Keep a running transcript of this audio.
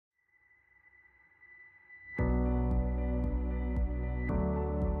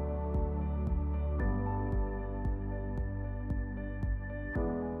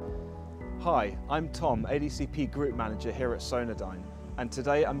Hi, I'm Tom, ADCP Group Manager here at Sonardyne, and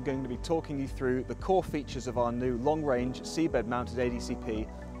today I'm going to be talking you through the core features of our new long-range seabed-mounted ADCP,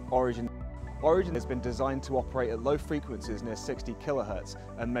 Origin. Origin has been designed to operate at low frequencies near 60 kHz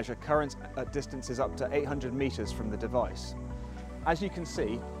and measure currents at distances up to 800 meters from the device. As you can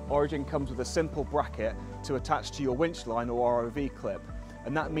see, Origin comes with a simple bracket to attach to your winch line or ROV clip,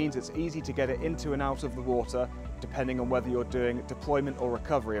 and that means it's easy to get it into and out of the water depending on whether you're doing deployment or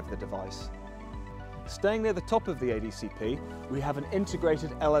recovery of the device. Staying near the top of the ADCP, we have an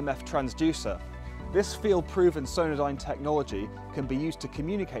integrated LMF transducer. This field-proven Sonardyne technology can be used to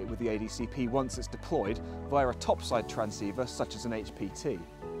communicate with the ADCP once it's deployed via a topside transceiver such as an HPT.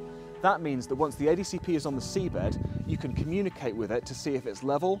 That means that once the ADCP is on the seabed, you can communicate with it to see if it's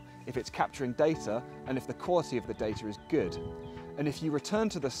level, if it's capturing data, and if the quality of the data is good. And if you return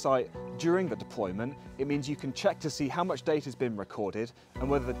to the site during the deployment, it means you can check to see how much data has been recorded and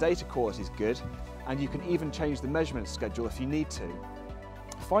whether the data quality is good, and you can even change the measurement schedule if you need to.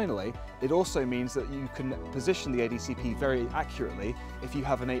 Finally, it also means that you can position the ADCP very accurately if you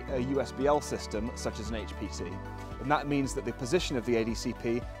have a USBL system such as an HPT. And that means that the position of the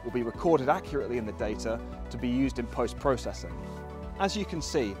ADCP will be recorded accurately in the data to be used in post-processing. As you can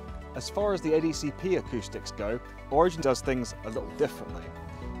see, as far as the ADCP acoustics go, Origin does things a little differently.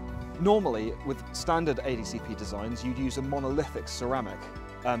 Normally, with standard ADCP designs, you'd use a monolithic ceramic,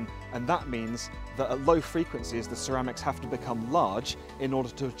 and that means that at low frequencies the ceramics have to become large in order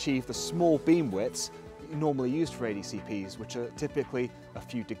to achieve the small beam widths normally used for ADCPs, which are typically a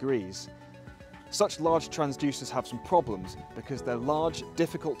few degrees. Such large transducers have some problems because they're large,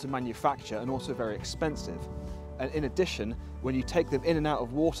 difficult to manufacture, and also very expensive. And in addition, when you take them in and out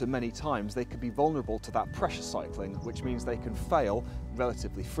of water many times, they can be vulnerable to that pressure cycling, which means they can fail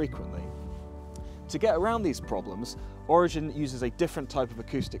relatively frequently. To get around these problems, Origin uses a different type of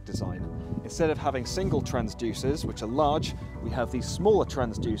acoustic design. Instead of having single transducers, which are large, we have these smaller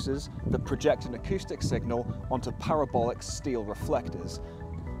transducers that project an acoustic signal onto parabolic steel reflectors.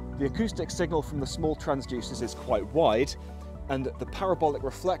 The acoustic signal from the small transducers is quite wide, and the parabolic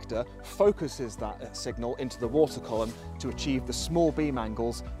reflector focuses that signal into the water column to achieve the small beam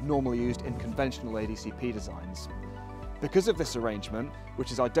angles normally used in conventional ADCP designs. Because of this arrangement,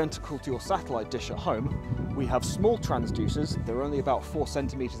 which is identical to your satellite dish at home, we have small transducers. They're only about 4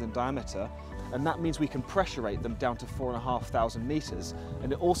 centimeters in diameter, and that means we can pressure rate them down to 4,500 meters,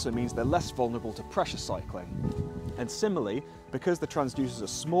 and it also means they're less vulnerable to pressure cycling. And similarly, because the transducers are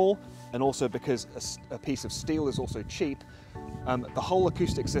small, and also because a piece of steel is also cheap, the whole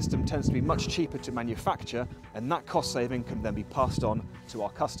acoustic system tends to be much cheaper to manufacture, and that cost saving can then be passed on to our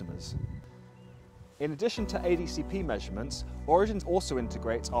customers. In addition to ADCP measurements, Origin also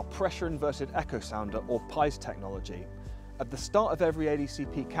integrates our pressure inverted echo sounder, or PISE technology. At the start of every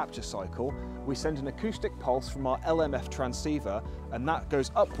ADCP capture cycle, we send an acoustic pulse from our LMF transceiver, and that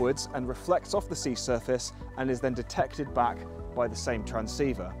goes upwards and reflects off the sea surface and is then detected back by the same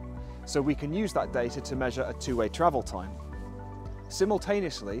transceiver. So we can use that data to measure a two-way travel time.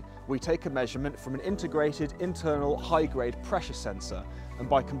 Simultaneously, we take a measurement from an integrated internal high-grade pressure sensor, and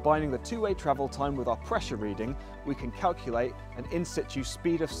by combining the two-way travel time with our pressure reading, we can calculate an in-situ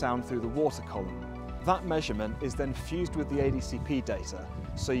speed of sound through the water column. That measurement is then fused with the ADCP data,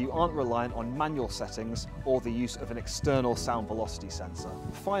 so you aren't reliant on manual settings or the use of an external sound velocity sensor.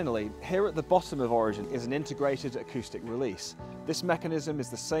 Finally, here at the bottom of Origin is an integrated acoustic release. This mechanism is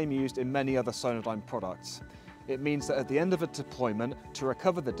the same used in many other Sonardyne products. It means that at the end of a deployment, to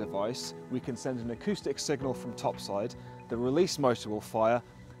recover the device, we can send an acoustic signal from topside, the release motor will fire,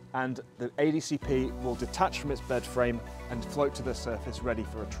 and the ADCP will detach from its bed frame and float to the surface ready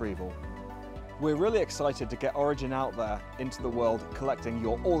for retrieval. We're really excited to get Origin out there into the world collecting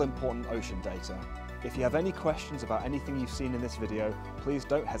your all-important ocean data. If you have any questions about anything you've seen in this video, please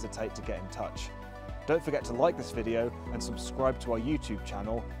don't hesitate to get in touch. Don't forget to like this video and subscribe to our YouTube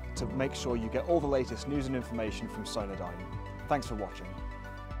channel to make sure you get all the latest news and information from Sonardyne. Thanks for watching.